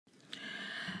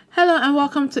Hello and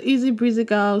welcome to Easy Breezy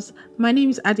Girls. My name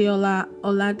is Adiola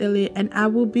Oladele and I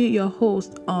will be your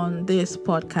host on this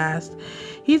podcast.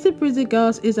 Easy Breezy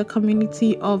Girls is a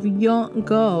community of young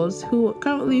girls who are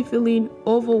currently feeling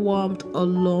overwhelmed,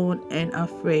 alone, and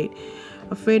afraid.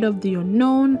 Afraid of the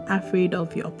unknown, afraid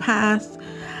of your past,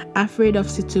 afraid of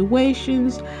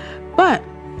situations, but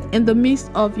in the midst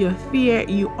of your fear,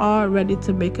 you are ready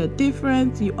to make a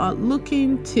difference. You are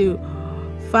looking to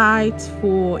fight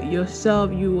for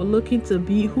yourself. You are looking to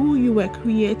be who you were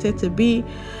created to be.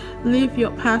 Leave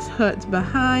your past hurts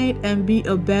behind and be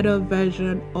a better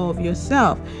version of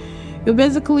yourself. You're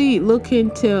basically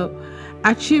looking to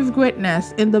achieve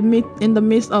greatness in the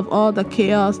midst of all the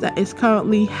chaos that is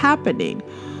currently happening.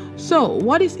 So,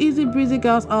 what is Easy Breezy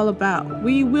Girls all about?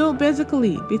 We will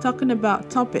basically be talking about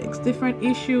topics, different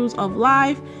issues of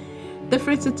life,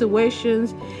 different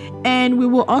situations, and we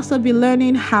will also be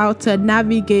learning how to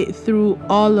navigate through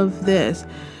all of this.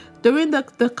 During the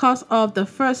course of the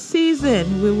first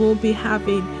season, we will be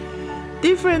having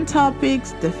different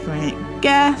topics, different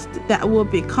guests that will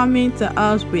be coming to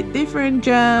us with different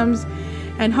gems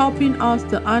and helping us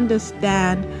to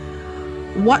understand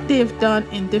what they've done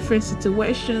in different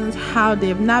situations, how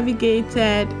they've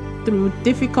navigated through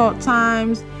difficult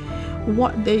times,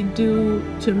 what they do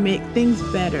to make things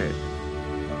better.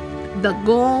 The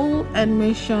goal and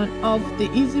mission of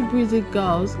the Easy Breezy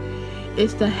Girls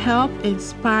is to help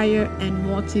inspire and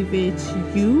motivate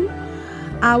you,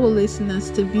 our listeners,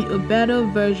 to be a better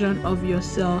version of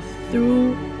yourself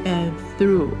through and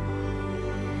through.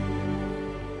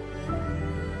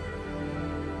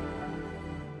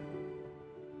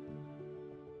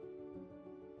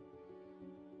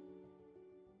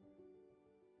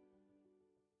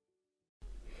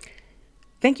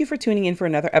 Thank you for tuning in for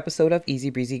another episode of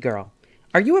Easy Breezy Girl.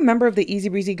 Are you a member of the Easy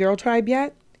Breezy Girl tribe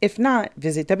yet? If not,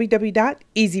 visit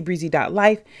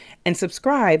www.easybreezy.life and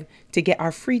subscribe to get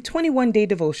our free 21-day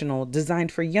devotional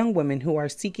designed for young women who are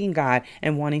seeking God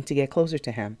and wanting to get closer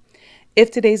to Him.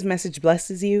 If today's message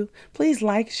blesses you, please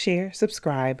like, share,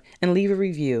 subscribe, and leave a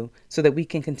review so that we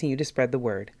can continue to spread the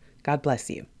word. God bless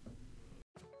you.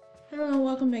 Hello and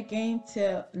welcome again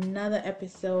to another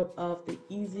episode of the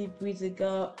Easy Breezy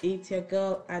Girl. It's your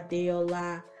girl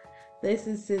Adeola. This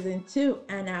is season 2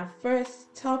 and our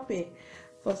first topic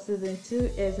for season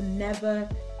 2 is never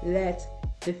let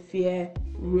the fear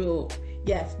rule.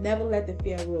 Yes, never let the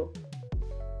fear rule.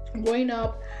 Growing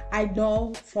up, I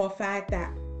know for a fact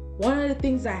that one of the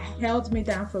things that held me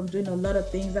down from doing a lot of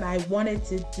things that I wanted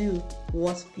to do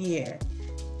was fear.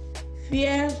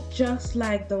 Fear, just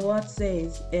like the word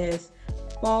says, is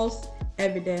false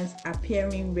evidence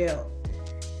appearing real.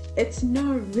 It's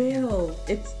not real.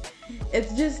 It's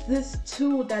just this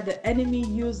tool that the enemy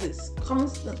uses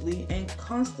constantly and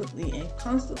constantly and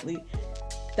constantly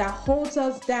that holds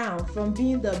us down from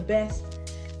being the best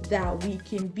that we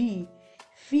can be.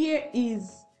 Fear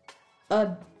is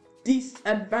a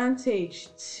disadvantage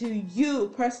to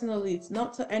you personally. It's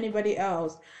not to anybody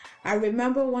else. I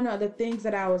remember one of the things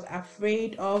that I was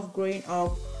afraid of growing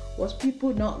up was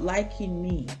people not liking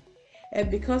me. And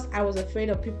because I was afraid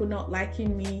of people not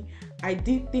liking me, I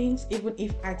did things even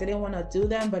if I didn't want to do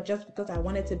them, but just because I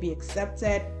wanted to be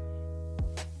accepted,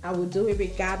 I would do it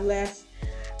regardless.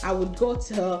 I would go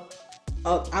to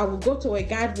a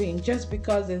gathering just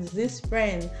because there's this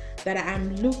friend that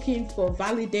I'm looking for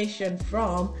validation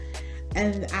from,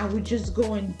 and I would just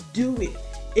go and do it.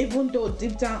 Even though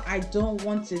deep down I don't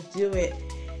want to do it.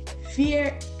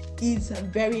 Fear is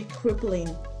very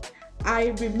crippling. I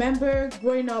remember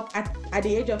growing up at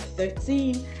the age of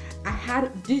 13, I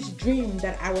had this dream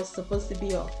that I was supposed to be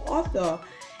an author,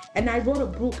 and I wrote a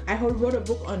book. I wrote a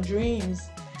book on dreams,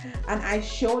 and I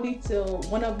showed it to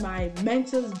one of my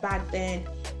mentors back then.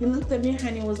 He looked at me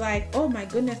and he was like, "Oh my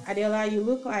goodness, Adela, you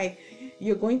look like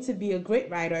you're going to be a great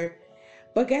writer."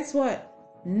 But guess what?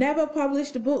 Never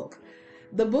published the book.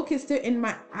 The book is still in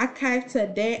my archive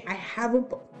today. I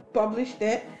haven't published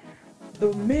it.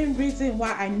 The main reason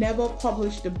why I never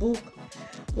published the book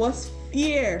was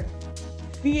fear.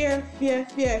 Fear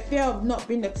of not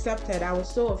being accepted. I was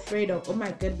so afraid of, oh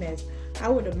my goodness,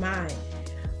 how would I?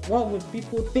 What would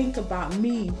people think about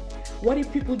me? What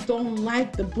if people don't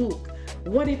like the book?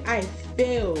 What if I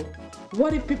fail?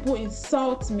 What if people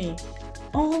insult me?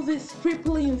 All these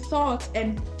crippling thoughts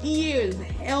and fears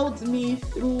held me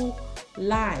through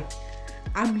life.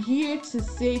 I'm here to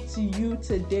say to you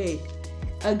today,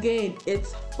 again,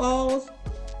 it's false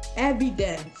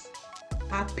evidence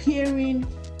appearing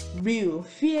real.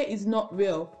 Fear is not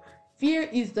real. Fear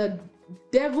is the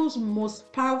devil's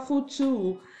most powerful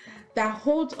tool that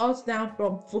holds us down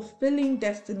from fulfilling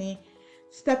destiny,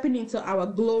 stepping into our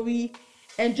glory,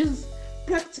 and just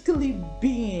practically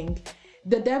being.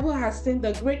 The devil has seen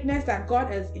the greatness that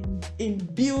God has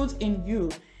imbued in you,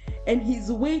 and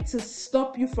his way to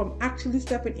stop you from actually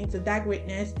stepping into that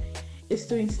greatness is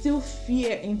to instill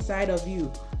fear inside of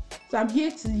you. So I'm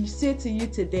here to say to you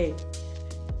today,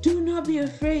 do not be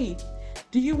afraid.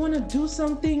 Do you want to do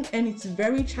something and it's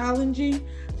very challenging,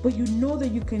 but you know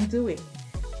that you can do it?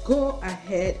 Go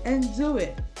ahead and do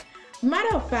it.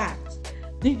 Matter of fact,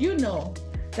 did you know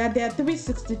that there are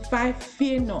 365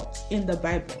 fear nots in the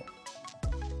Bible?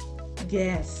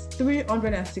 Yes,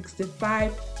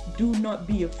 365 do not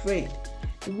be afraid.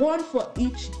 One for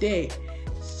each day.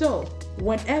 So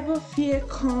whenever fear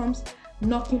comes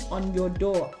knocking on your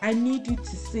door, I need you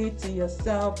to say to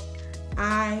yourself,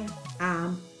 I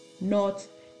am not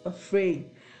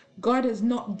afraid. God has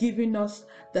not given us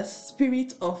the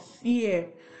spirit of fear,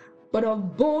 but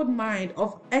of bold mind,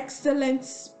 of excellent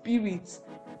spirit.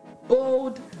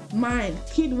 Bold mind.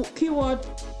 Keyword,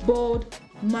 bold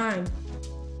mind.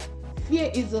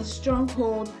 Fear is a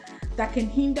stronghold that can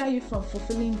hinder you from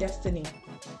fulfilling destiny.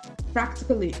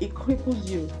 Practically, it cripples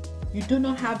you. You do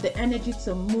not have the energy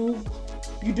to move.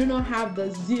 You do not have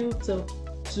the zeal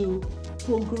to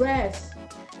progress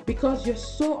because you're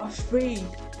so afraid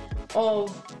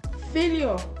of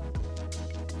failure.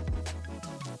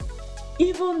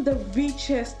 Even the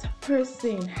richest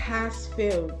person has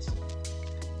failed.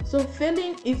 So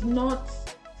failing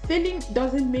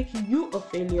doesn't make you a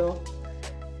failure.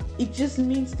 It just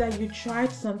means that you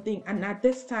tried something and at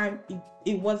this time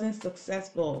it wasn't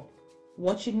successful.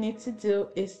 What you need to do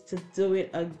is to do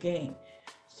it again.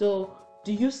 So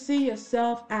do you see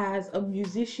yourself as a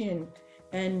musician,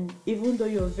 and even though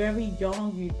you're very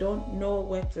young, you don't know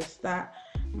where to start?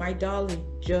 My darling,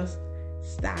 just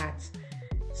start.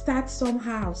 Start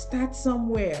somehow, start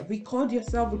somewhere. Record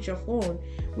yourself with your phone.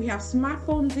 We have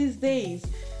smartphones these days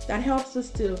that helps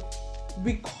us to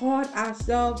record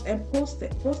ourselves and post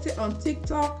it on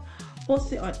TikTok,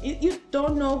 post it on it. You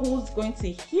don't know who's going to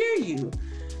hear you.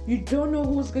 You don't know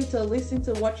who's going to listen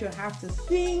to what you have to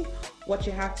sing, what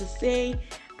you have to say,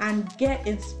 and get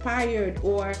inspired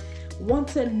or want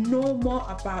to know more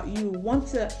about you, want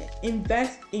to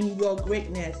invest in your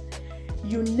greatness.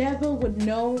 You never would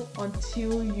know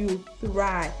until you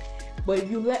thrive. But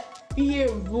if you let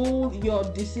fear rule your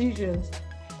decisions,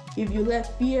 if you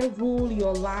let fear rule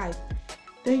your life,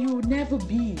 then you will never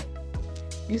be.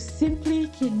 You simply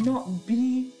cannot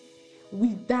be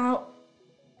without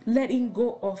letting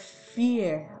go of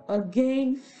fear.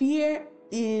 Again, fear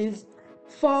is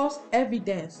false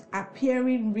evidence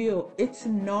appearing real. It's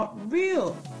not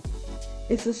real.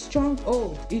 It's a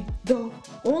stronghold. The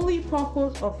only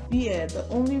purpose of fear, the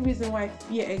only reason why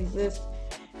fear exists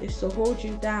is to hold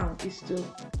you down, is to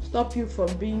stop you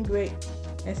from being great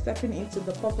and stepping into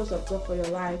the purpose of God for your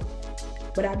life.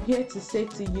 But I'm here to say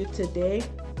to you today,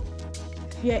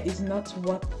 fear is not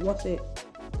worth it.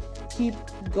 Keep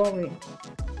going.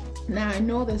 Now I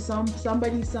know that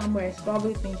somebody somewhere is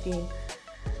probably thinking,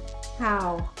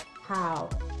 how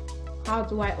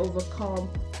do I overcome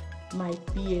my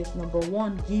fears? Number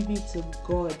one, give it to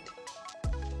God.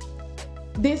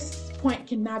 This point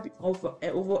cannot be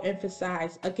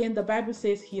overemphasized. Again, the Bible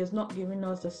says He has not given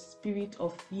us a spirit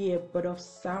of fear, but of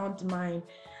sound mind,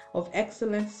 of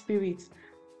excellent spirit.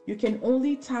 You can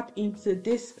only tap into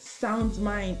this sound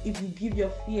mind if you give your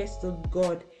fears to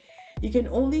God. You can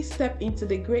only step into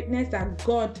the greatness that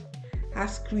God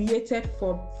has created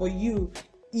for you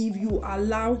if you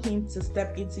allow Him to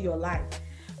step into your life.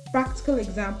 Practical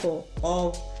example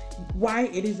of why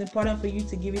it is important for you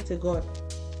to give it to God.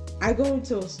 I go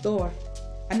into a store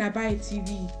and I buy a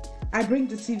TV. I bring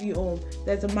the TV home.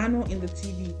 There's a manual in the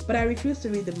TV, but I refuse to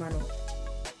read the manual.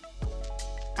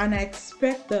 And I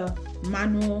expect the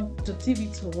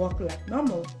TV to work like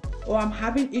normal. Or I'm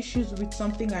having issues with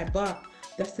something I bought.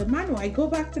 That's the manual. I go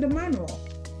back to the manual.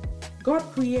 God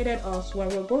created us when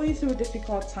we're going through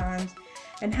difficult times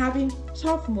and having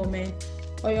tough moments,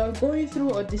 or you're going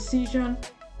through a decision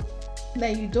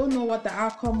that you don't know what the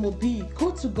outcome will be. Go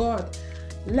to God.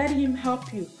 Let Him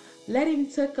help you. Let Him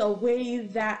take away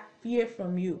that fear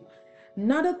from you.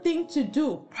 Another thing to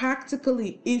do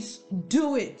practically is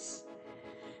do it.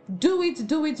 Do it.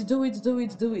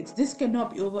 This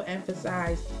cannot be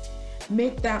overemphasized.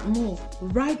 Make that move.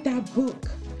 Write that book.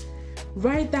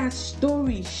 Write that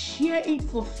story. Share it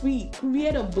for free.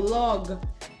 Create a blog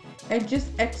and just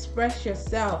express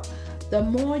yourself. The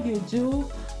more you do,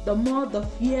 the more the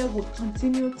fear will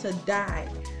continue to die.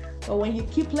 But when you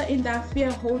keep letting that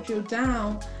fear hold you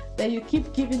down, then you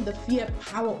keep giving the fear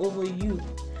power over you.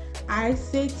 I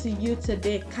say to you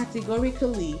today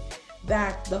categorically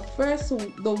that the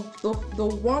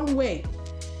one way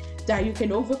that you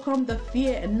can overcome the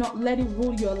fear and not let it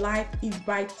rule your life is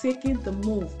by taking the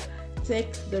move.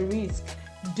 Take the risk.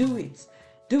 Do it.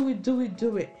 Do it, do it,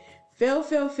 do it. Fail,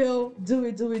 fail, fail. Do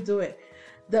it, do it, do it.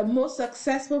 The most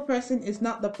successful person is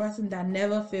not the person that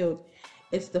never failed.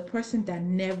 It's the person that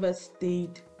never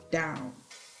stayed down.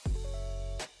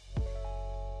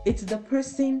 It's the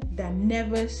person that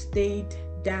never stayed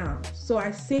down. So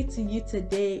I say to you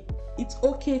today, it's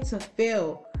okay to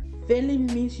fail. Failing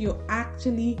means you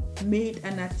actually made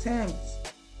an attempt.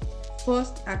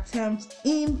 First attempt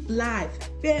in life.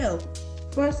 Fail.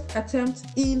 First attempt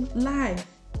in life.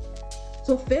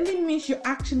 So failing means you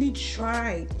actually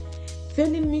tried.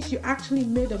 Failing means you actually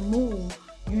made a move.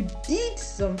 You did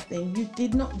something. You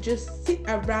did not just sit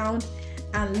around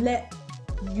and let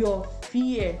your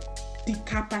fear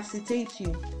decapacitate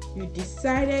you. You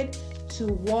decided to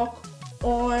work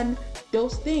on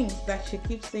those things that you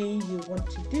keep saying you want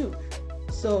to do.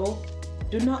 So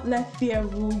do not let fear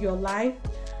rule your life.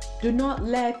 Do not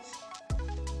let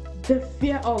the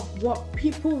fear of what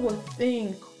people will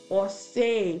think or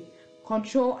say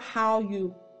control how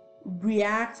you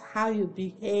react, how you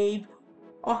behave,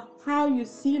 or how you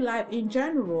see life in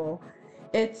general.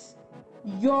 It's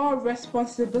your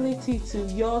responsibility to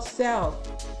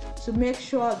yourself to make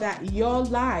sure that your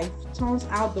life turns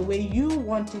out the way you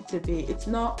want it to be. It's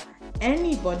not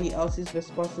anybody else's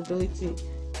responsibility.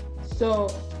 So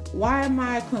why am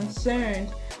I concerned,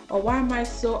 or why am I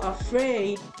so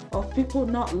afraid of people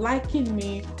not liking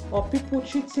me or people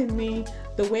treating me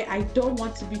the way I don't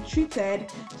want to be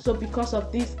treated? So because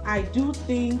of this, I do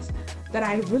things that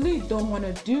I really don't want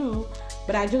to do,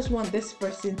 but I just want this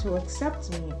person to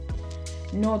accept me.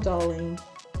 No, darling,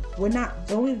 we're not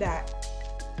doing that.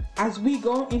 As we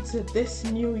go into this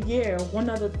new year, one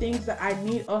of the things that I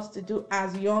need us to do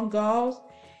as young girls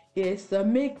is to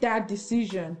make that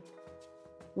decision.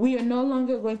 We are no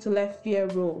longer going to let fear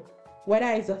rule.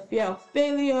 Whether it's a fear of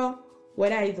failure,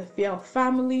 whether it's a fear of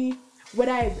family,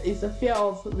 whether it's a fear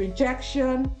of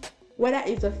rejection, whether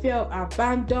it's a fear of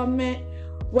abandonment,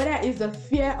 whether it's a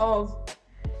fear of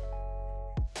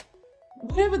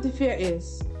whatever the fear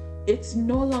is, it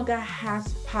no longer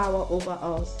has power over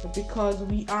us, because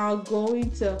we are going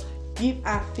to give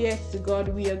our fears to God.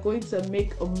 We are going to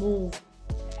make a move,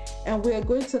 and we are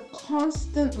going to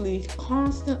constantly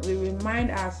remind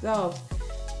ourselves,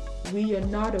 we are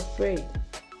not afraid.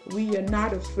 We are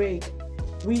not afraid.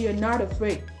 We are not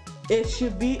afraid. It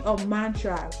should be a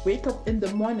mantra. Wake up in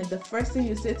the morning, the first thing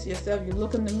you say to yourself, you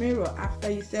look in the mirror after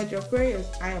you said your prayers,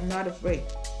 I am not afraid.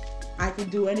 I can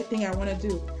do anything I want to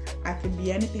do. I can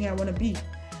be anything I want to be.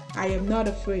 I am not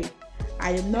afraid.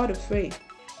 I am not afraid.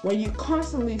 When you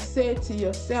constantly say to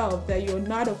yourself that you're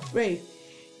not afraid,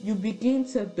 you begin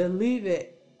to believe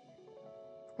it.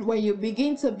 When you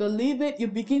begin to believe it, you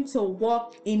begin to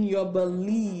walk in your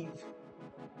belief.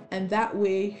 And that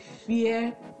way,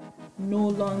 fear no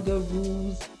longer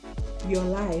rules your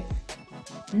life.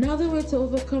 Another way to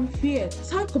overcome fear,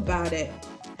 talk about it.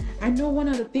 I know one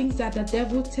of the things that the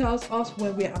devil tells us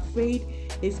when we're afraid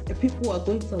is people are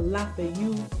going to laugh at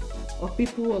you, or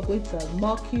people are going to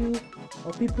mock you,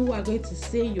 or people are going to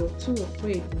say you're too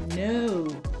afraid.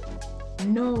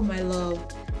 No, my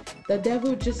love. The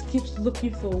devil just keeps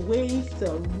looking for ways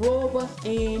to rope us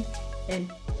in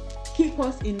and keep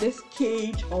us in this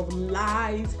cage of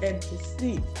lies and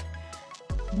deceit.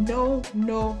 No.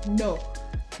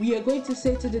 We are going to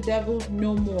say to the devil,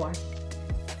 no more.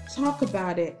 Talk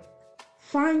about it.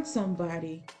 Find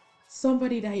somebody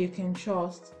that you can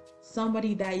trust,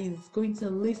 somebody that is going to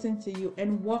listen to you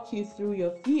and walk you through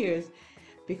your fears,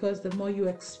 because the more you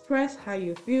express how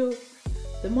you feel,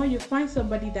 the more you find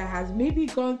somebody that has maybe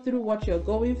gone through what you're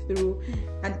going through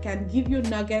and can give you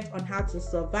nuggets on how to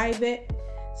survive it.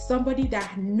 Somebody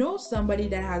that knows somebody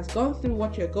that has gone through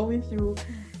what you're going through,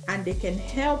 and they can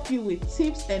help you with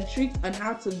tips and tricks on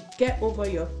how to get over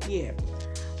your fear.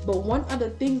 But one of the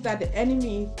things that the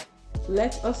enemy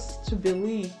lets us to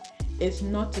believe is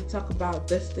not to talk about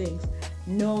these things.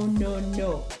 No.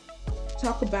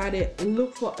 Talk about it.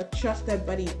 Look for a trusted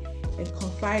buddy and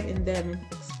confide in them.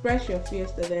 Express your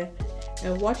fears to them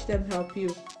and watch them help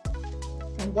you.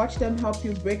 And watch them help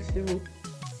you break through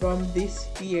from these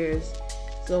fears.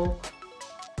 So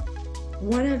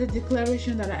one of the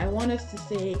declarations that I want us to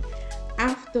say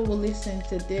after we listen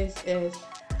to this is,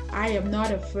 I am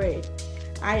not afraid.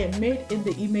 I am made in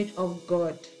the image of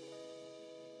God.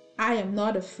 I am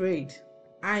not afraid.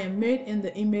 I am made in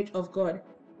the image of God.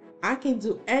 I can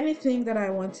do anything that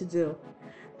I want to do.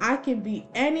 I can be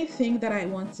anything that I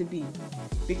want to be,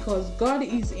 because God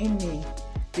is in me,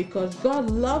 because God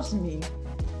loves me,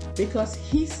 because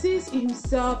He sees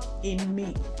Himself in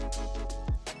me.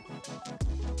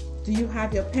 Do you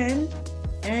have your pen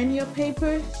and your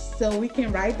paper so we can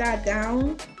write that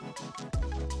down?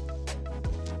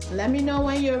 Let me know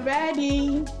when you're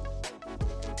ready.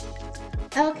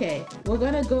 Okay, we're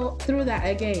gonna go through that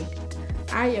again.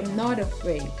 I am not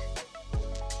afraid.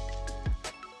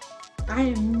 I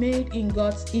am made in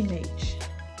God's image.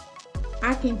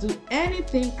 I can do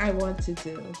anything I want to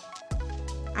do.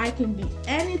 I can be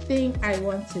anything I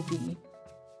want to be.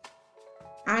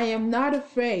 I am not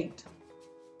afraid.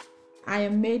 I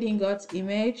am made in God's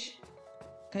image.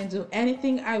 I can do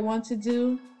anything I want to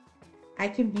do. I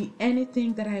can be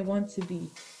anything that I want to be.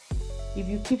 If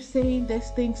you keep saying these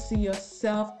things to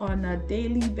yourself on a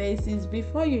daily basis,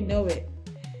 before you know it,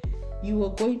 you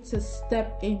are going to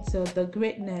step into the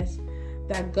greatness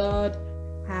that God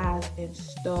has in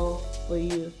store for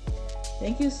you.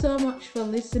 Thank you so much for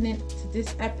listening to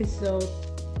this episode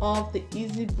of the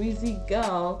Easy Breezy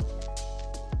Girl.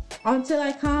 Until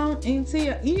I come into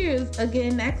your ears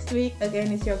again next week,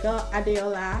 again, it's your girl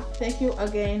Adeola. Thank you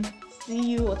again. See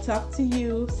you or talk to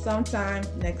you sometime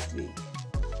next week.